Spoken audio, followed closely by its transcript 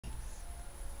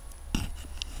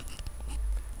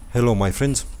Hello my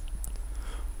friends,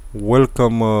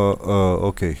 welcome,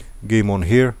 okay, game on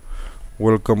here,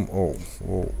 welcome,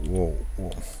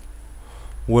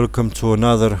 welcome to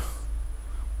another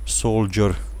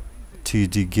soldier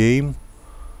TD game.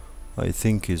 I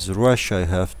think it's rush, I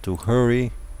have to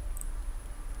hurry.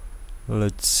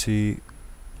 Let's see,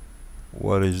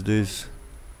 what is this?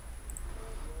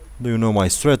 Do you know my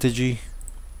strategy?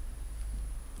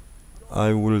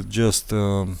 I will just,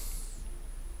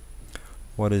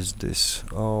 what is this?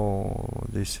 Oh,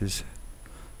 this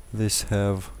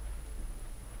have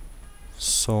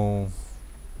so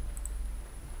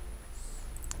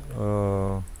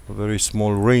a very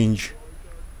small range,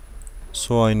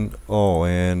 so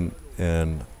and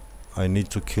I need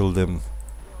to kill them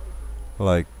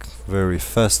like very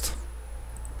fast.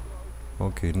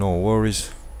 Okay, no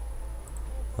worries,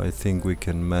 I think we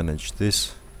can manage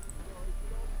this.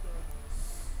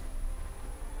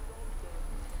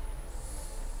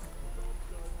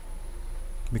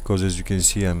 Because as you can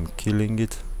see, I'm killing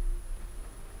it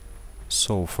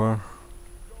so far.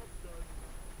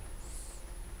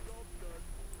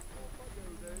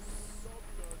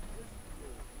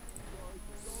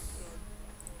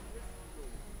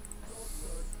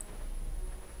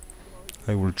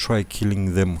 I will try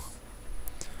killing them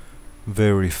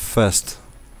very fast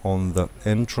on the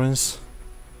entrance.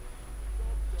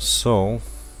 So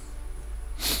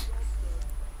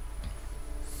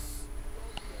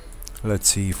let's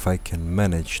see if I can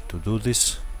manage to do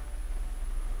this,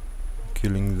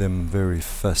 killing them very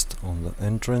fast on the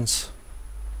entrance.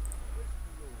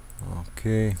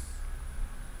 Okay,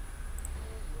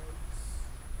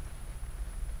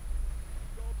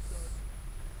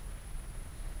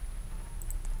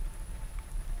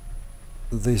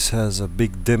 this has a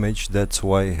big damage, that's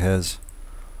why it has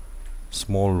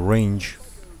small range.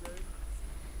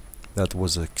 That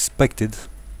was expected,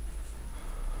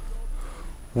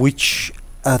 which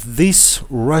at this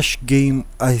rush game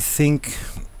I think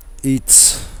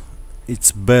it's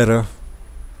better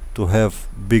to have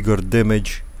bigger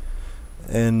damage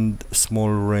and small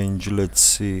range. Let's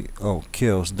see, oh,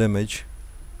 chaos damage,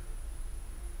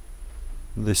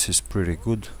 this is pretty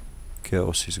good,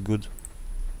 chaos is good.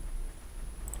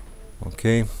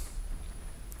 Okay,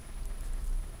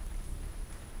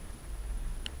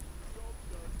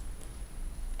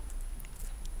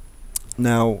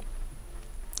 now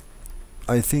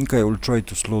I think I will try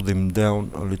to slow them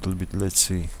down a little bit. Let's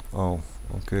see, oh,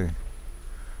 okay,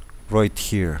 right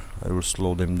here I will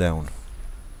slow them down,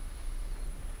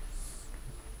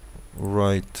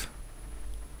 right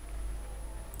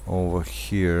over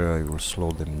here I will slow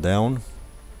them down.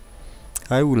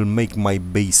 I will make my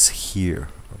base here,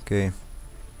 okay?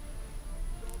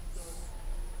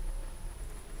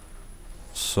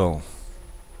 So,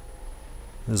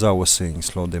 as I was saying,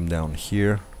 slow them down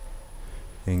here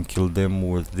and kill them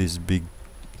with these big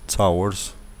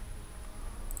towers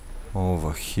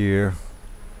over here.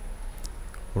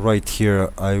 Right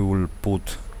here I will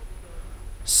put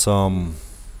some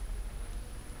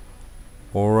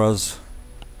auras,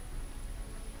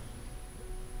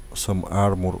 some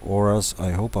armor auras.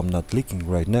 I hope I'm not leaking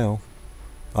right now.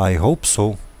 I hope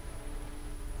so.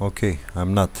 Okay,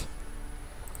 I'm not.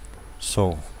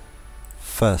 So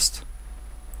fast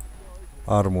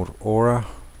armor aura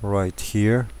right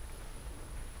here,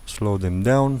 slow them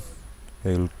down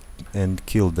and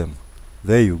kill them.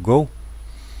 There you go,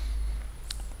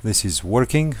 this is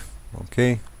working.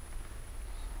 Okay,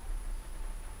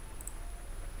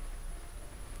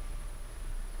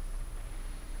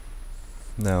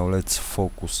 now let's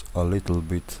focus a little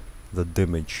bit the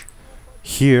damage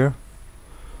here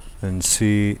and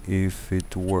see if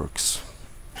it works.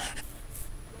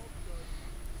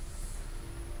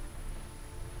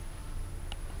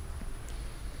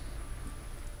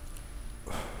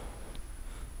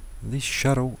 This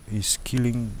shadow is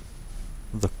killing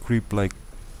the creep like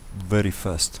very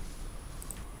fast.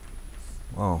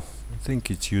 Oh, I think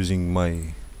it's using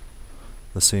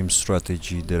the same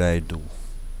strategy that I do.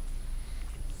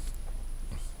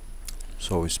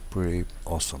 So it's pretty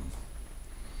awesome.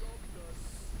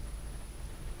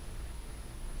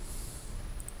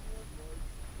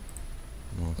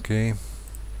 Okay,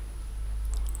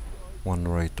 one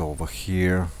right over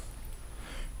here.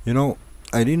 You know,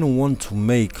 I didn't want to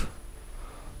make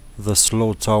the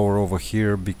slow tower over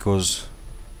here because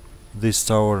this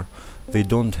tower, they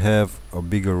don't have a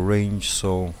bigger range,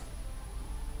 so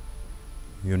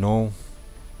you know,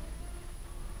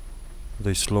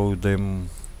 they slow them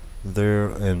there,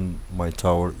 and my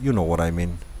tower, you know what I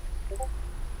mean.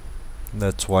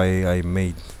 That's why I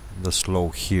made the slow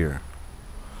here.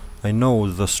 I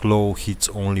know the slow hits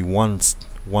only one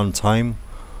time,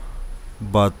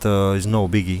 but it's no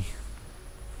biggie.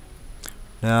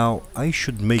 Now I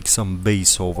should make some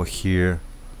base over here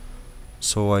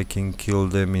so I can kill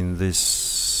them in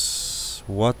this.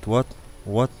 What?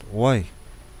 Why?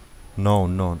 No,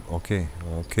 no. Okay,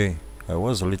 okay. I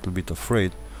was a little bit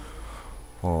afraid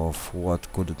of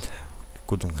what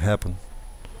couldn't happen,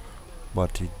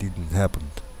 but it didn't happen.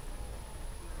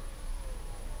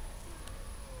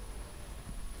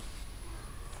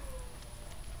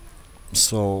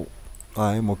 So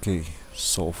I'm okay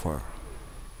so far.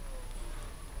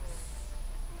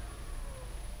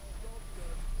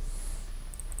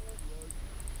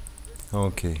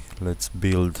 Okay, let's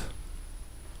build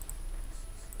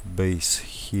base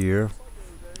here.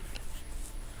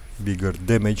 Bigger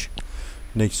damage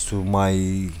next to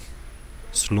my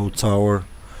slow tower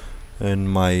and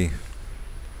my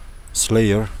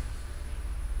slayer.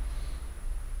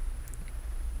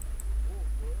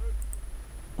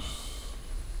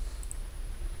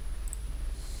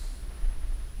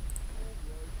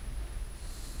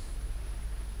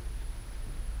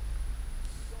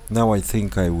 Now I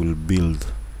think I will build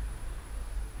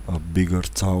a bigger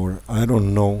tower. I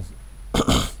don't know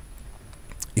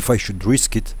if I should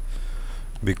risk it,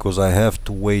 because I have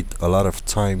to wait a lot of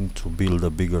time to build a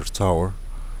bigger tower.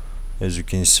 As you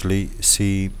can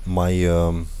see my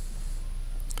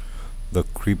the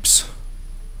creeps,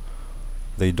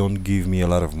 they don't give me a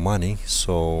lot of money,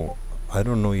 so I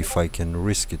don't know if I can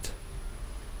risk it.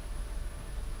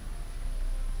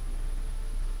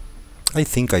 I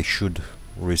think I should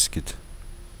risk it.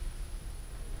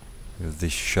 If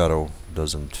this shadow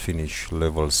doesn't finish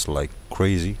levels like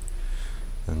crazy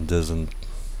and doesn't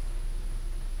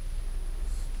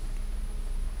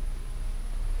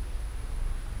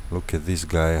look at this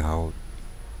guy, how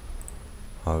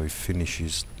he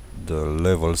finishes the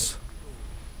levels.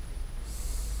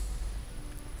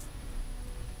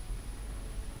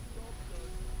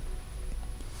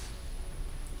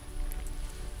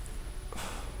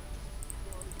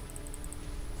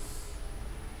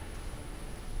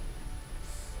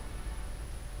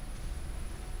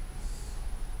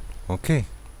 Okay,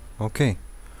 okay,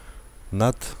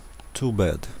 not too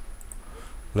bad.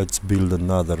 Let's build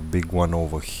another big one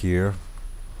over here.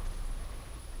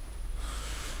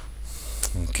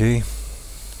 Okay.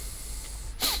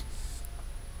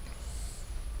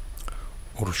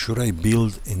 Or should I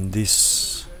build in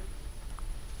this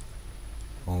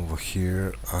over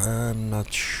here? I'm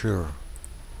not sure.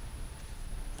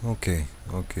 Okay,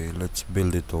 okay, let's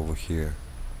build it over here.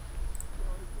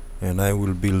 And I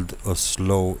will build a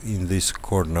slow in this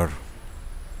corner.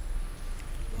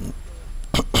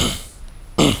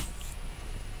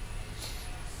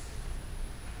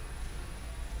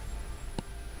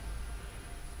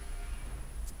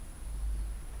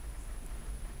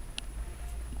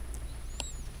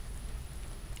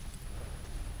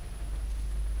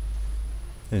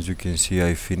 As you can see,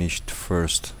 I finished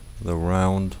first the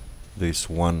round. This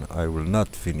one I will not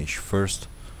finish first.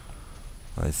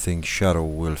 I think Shadow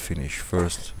will finish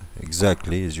first.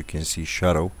 Exactly, as you can see,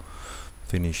 Shadow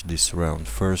finished this round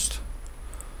first.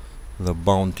 The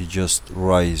bounty just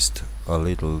raised a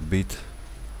little bit,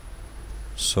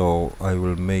 so I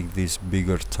will make this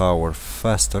bigger tower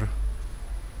faster.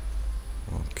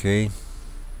 Okay.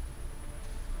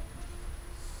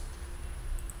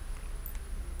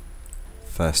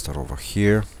 Faster over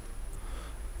here,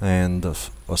 and a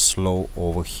slow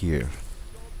over here.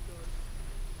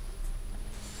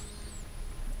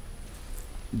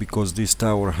 Because this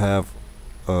tower have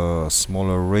a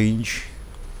smaller range,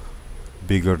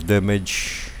 bigger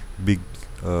damage, big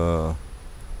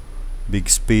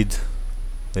speed.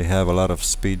 They have a lot of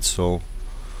speed, so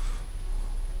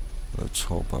let's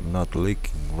hope I'm not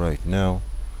leaking right now,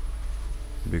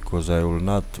 because I will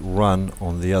not run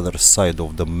on the other side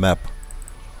of the map.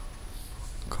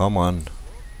 Come on,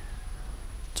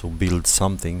 to build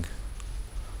something.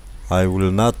 I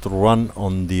will not run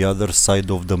on the other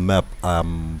side of the map,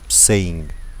 I'm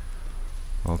saying.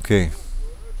 Okay.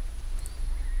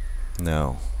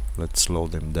 Now, let's slow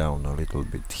them down a little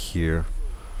bit here,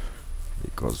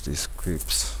 because these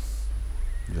creeps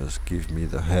just give me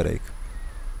the headache.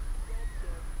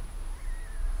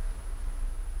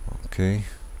 Okay.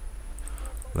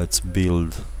 Let's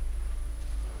build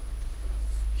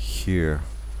here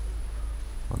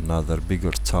another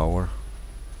bigger tower.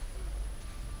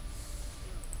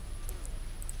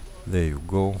 There you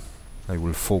go. I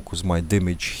will focus my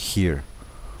damage here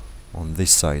on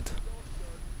this side.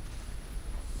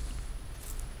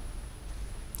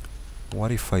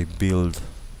 What if I build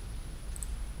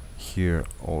here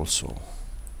also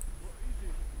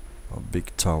a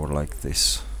big tower like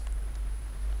this?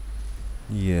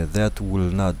 Yeah, that will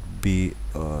not be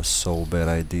a so bad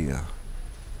idea.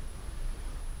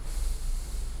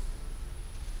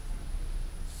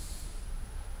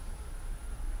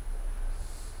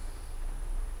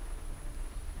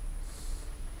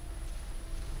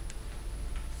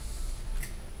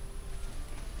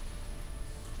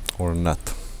 Or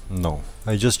not. No,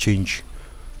 I just changed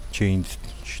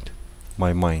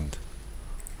my mind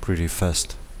pretty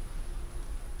fast.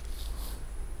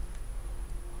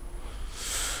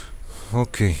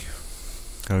 Okay,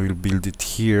 I will build it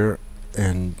here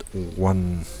and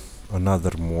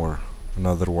another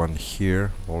one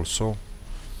here also,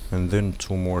 and then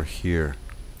two more here,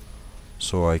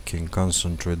 so I can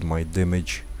concentrate my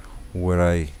damage where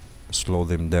I slow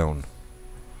them down.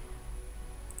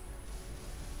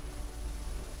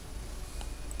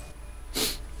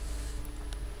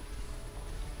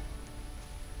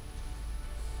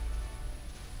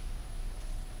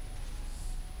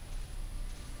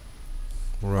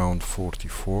 Around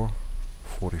 44.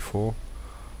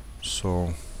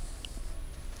 So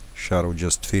Shadow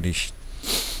just finished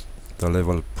the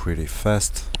level pretty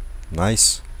fast.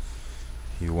 Nice.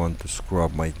 You want to screw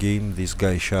up my game, this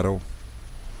guy Shadow?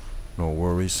 No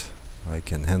worries, I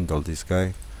can handle this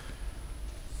guy.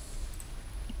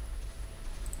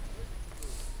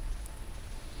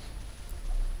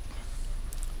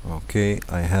 Okay,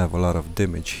 I have a lot of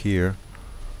damage here.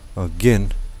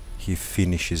 Again, he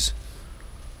finishes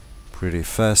pretty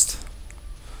fast.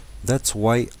 That's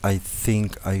why I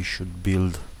think I should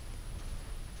build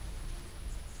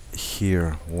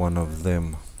here one of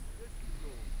them,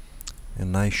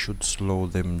 and I should slow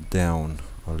them down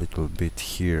a little bit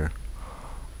here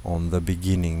on the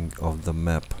beginning of the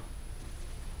map.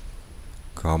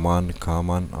 Come on, come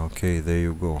on. Okay, there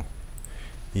you go.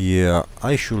 Yeah,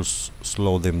 I should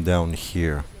slow them down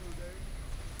here,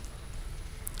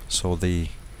 so they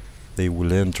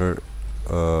will enter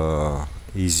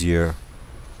easier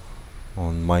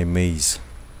on my maze.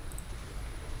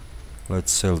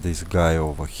 Let's sell this guy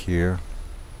over here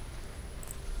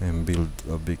and build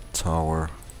a big tower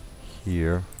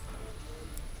here.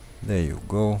 There you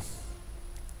go.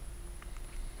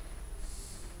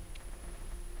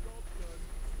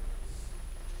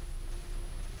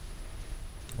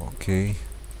 Okay,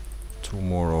 two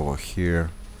more over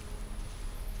here,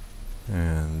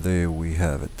 and there we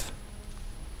have it.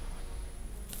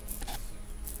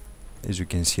 As you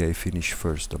can see, I finished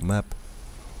first the map.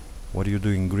 What are you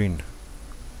doing, green?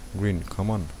 Green, come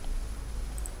on.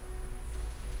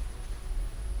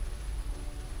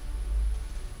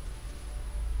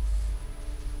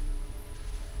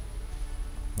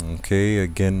 Okay,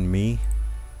 again me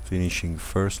finishing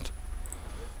first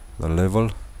the level.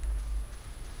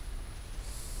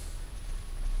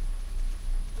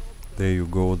 There you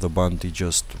go, the bounty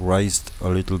just raised a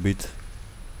little bit.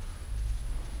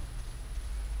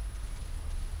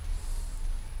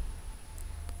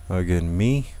 Again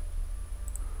me.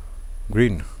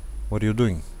 Green, what are you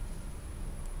doing?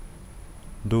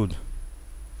 Dude,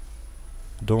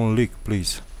 don't leak,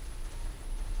 please.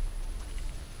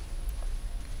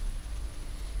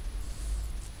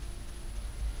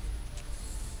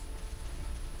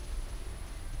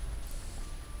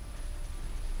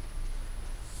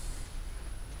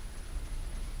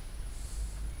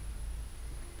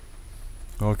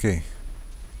 Okay,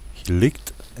 he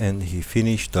leaked and he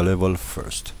finished the level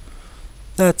first.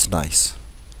 That's nice.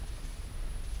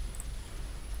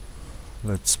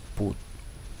 Let's put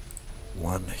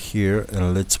one here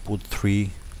and let's put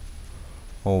three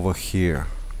over here.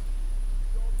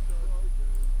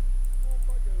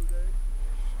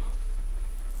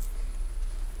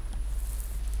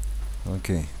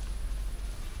 Okay,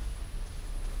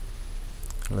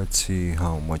 let's see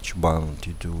how much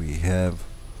bounty do we have,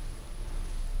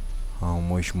 how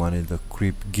much money the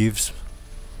creep give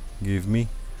me.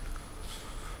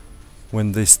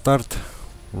 When they start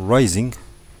rising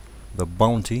the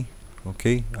bounty,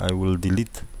 okay, I will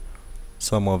delete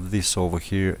some of this over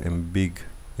here and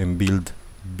build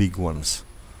big ones.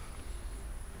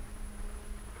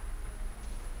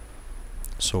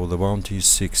 So the bounty is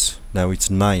 6, now it's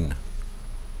 9.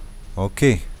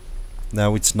 Okay,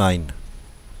 now it's 9.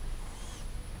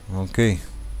 Okay,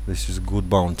 this is good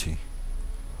bounty.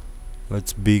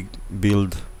 Let's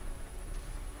build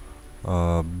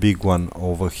a big one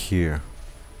over here.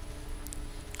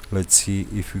 Let's see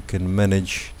if we can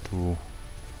manage to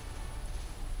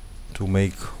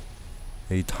make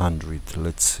 800.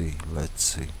 Let's see,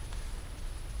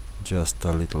 just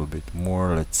a little bit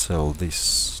more. Let's sell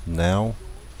this now.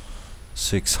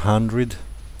 600.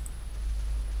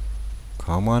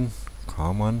 Come on,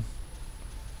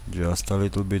 just a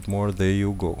little bit more. There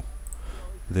you go.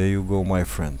 There you go, my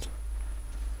friend.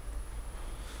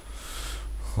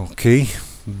 Okay,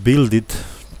 build it.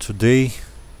 Today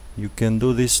you can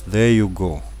do this. There you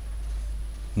go.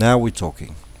 Now we're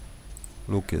talking.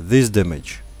 Look at this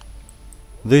damage.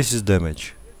 This is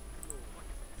damage.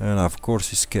 And of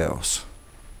course it's chaos.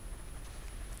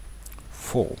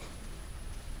 Fall.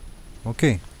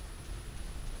 Okay.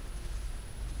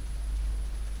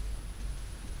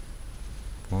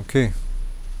 Okay.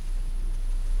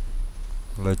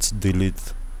 Let's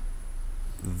delete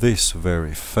this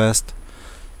very fast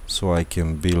so I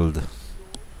can build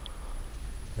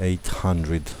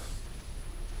 800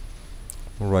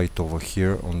 right over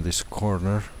here on this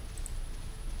corner,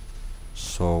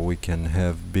 so we can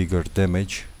have bigger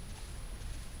damage.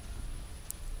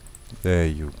 There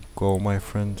you go, my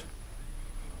friend.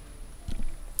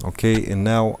 Okay, and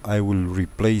now I will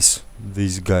replace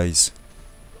these guys.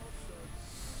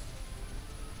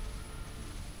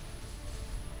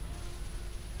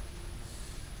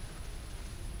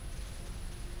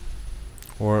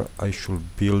 Or I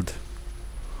should build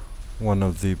one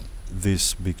of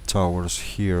these big towers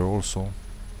here also.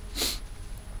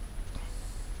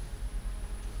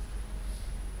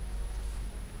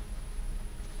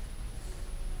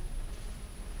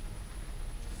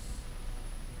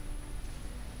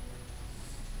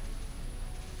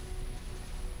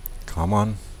 Come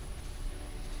on.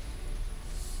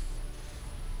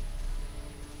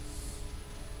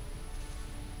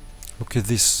 Look at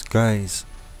this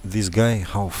guy,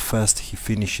 how fast he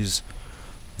finishes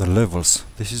the levels.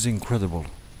 This is incredible.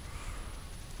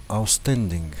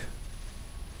 Outstanding.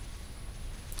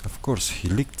 Of course he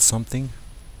leaked something.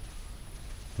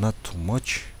 Not too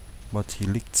much, but he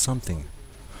leaked something.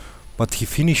 But he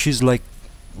finishes like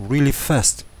really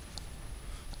fast.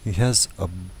 He has a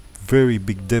very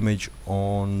big damage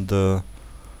on the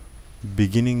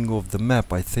beginning of the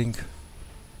map, I think,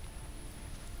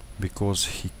 because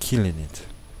he's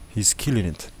killing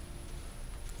it.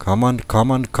 Come on,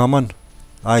 come on, come on.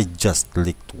 I just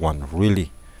leaked one,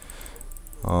 really.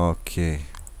 Okay,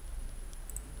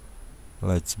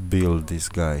 let's build this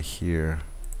guy here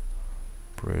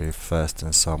pretty fast,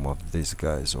 and some of these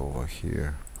guys over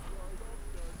here.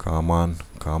 Come on,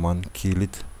 come on, kill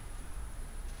it.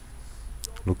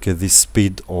 Look at this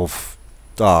speed of...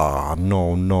 Ah,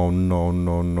 no, no, no,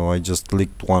 no, no, I just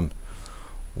leaked one.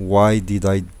 Why did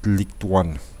I leak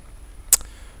one?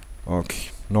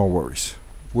 Okay, no worries.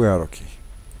 We are okay.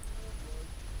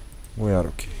 We are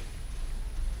okay.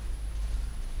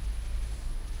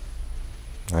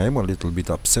 I am a little bit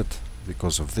upset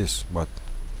because of this, but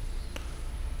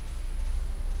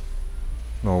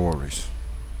no worries.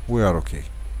 We are okay.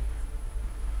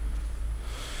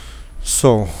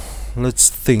 So let's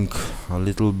think a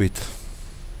little bit.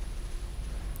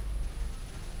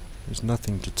 There's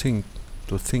nothing to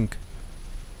think.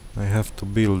 I have to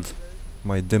build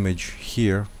my damage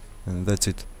here, and that's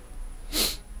it.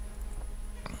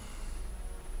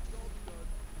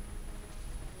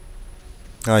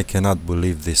 I cannot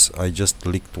believe this. I just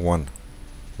leaked one.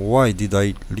 Why did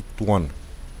I leak one?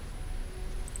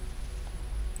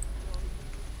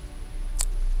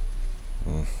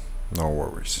 No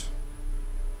worries.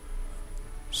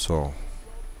 So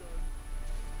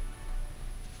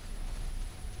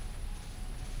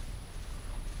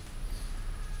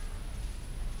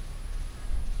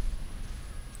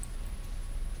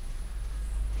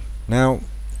now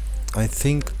I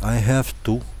think I have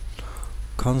to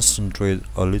concentrate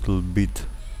a little bit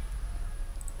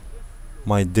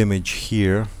my damage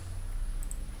here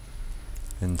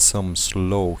and some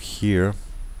slow here,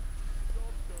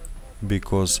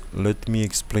 because let me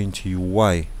explain to you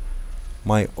why.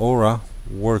 My aura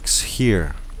works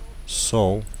here,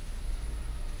 so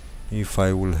if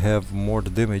I will have more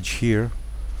damage here,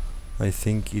 I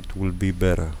think it will be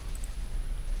better.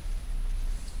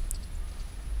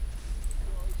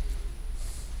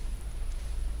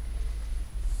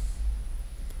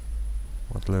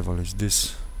 What level is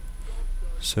this?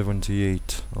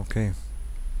 78. Okay.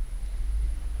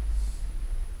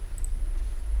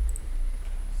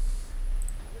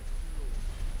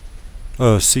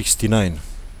 69.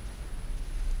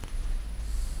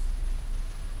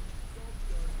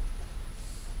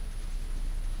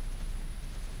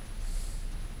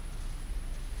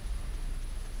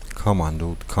 Come on,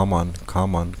 dude. Come on,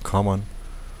 come on, come on.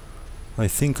 I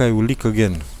think I will leak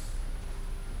again.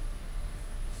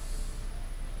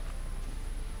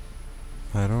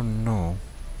 I don't know,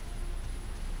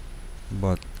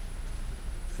 but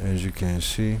as you can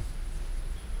see,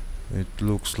 it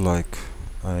looks like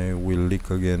I will leak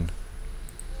again.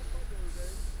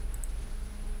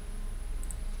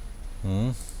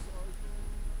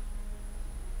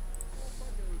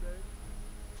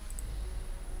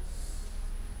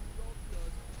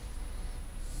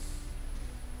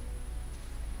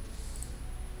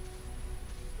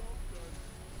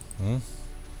 Hmm?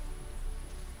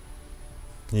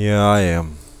 Yeah, I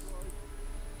am.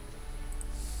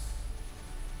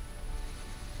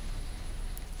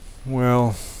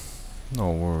 Well,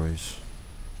 no worries.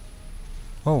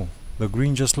 Oh, the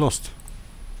green just lost.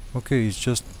 Okay, it's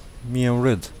just me and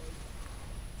red.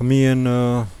 Me and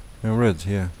red,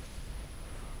 yeah.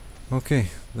 Okay,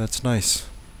 that's nice.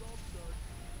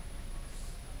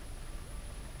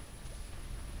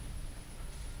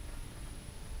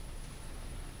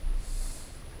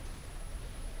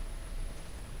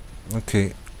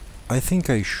 Okay, I think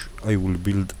I will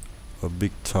build a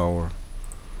big tower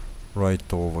right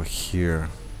over here.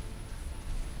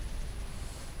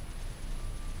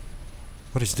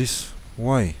 What is this?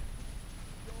 Why?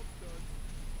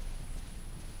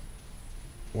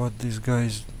 What this guy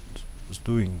is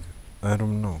doing? I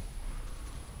don't know.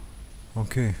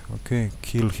 Okay, okay,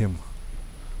 kill him.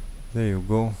 There you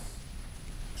go.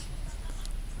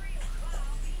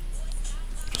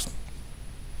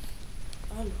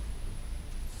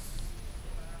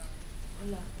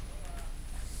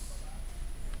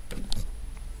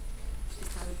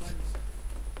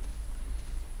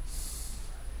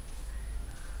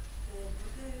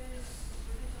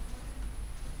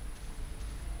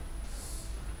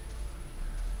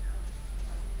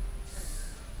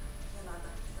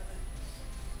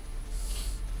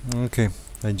 Okay,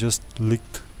 I just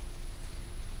leaked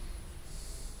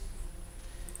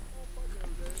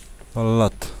a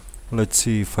lot. Let's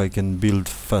see if I can build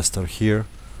faster here.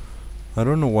 I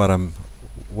don't know why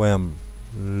I'm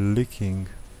leaking.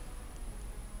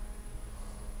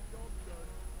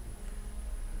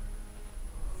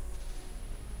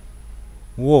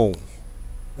 Whoa,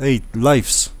 8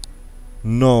 lives.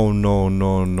 No, no,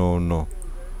 no, no, no.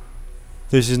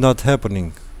 This is not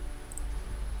happening.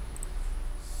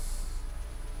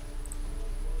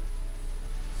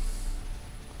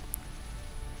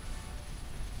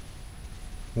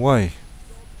 Why?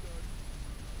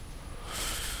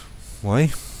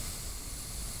 Why?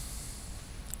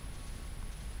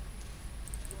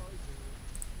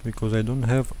 Because I don't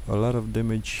have a lot of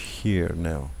damage here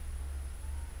now.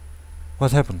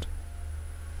 What happened?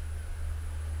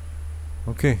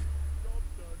 Okay.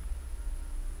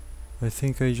 I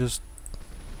think I just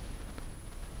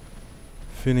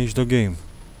finished the game.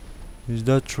 Is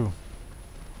that true?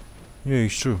 Yeah,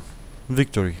 it's true.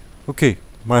 Victory. Okay,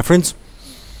 my friends.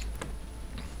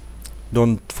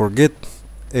 Don't forget,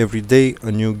 every day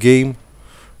a new game.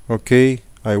 Okay,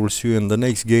 I will see you in the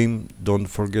next game. Don't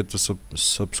forget to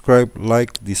subscribe,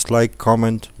 like, dislike,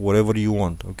 comment, whatever you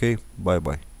want. Okay, bye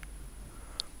bye.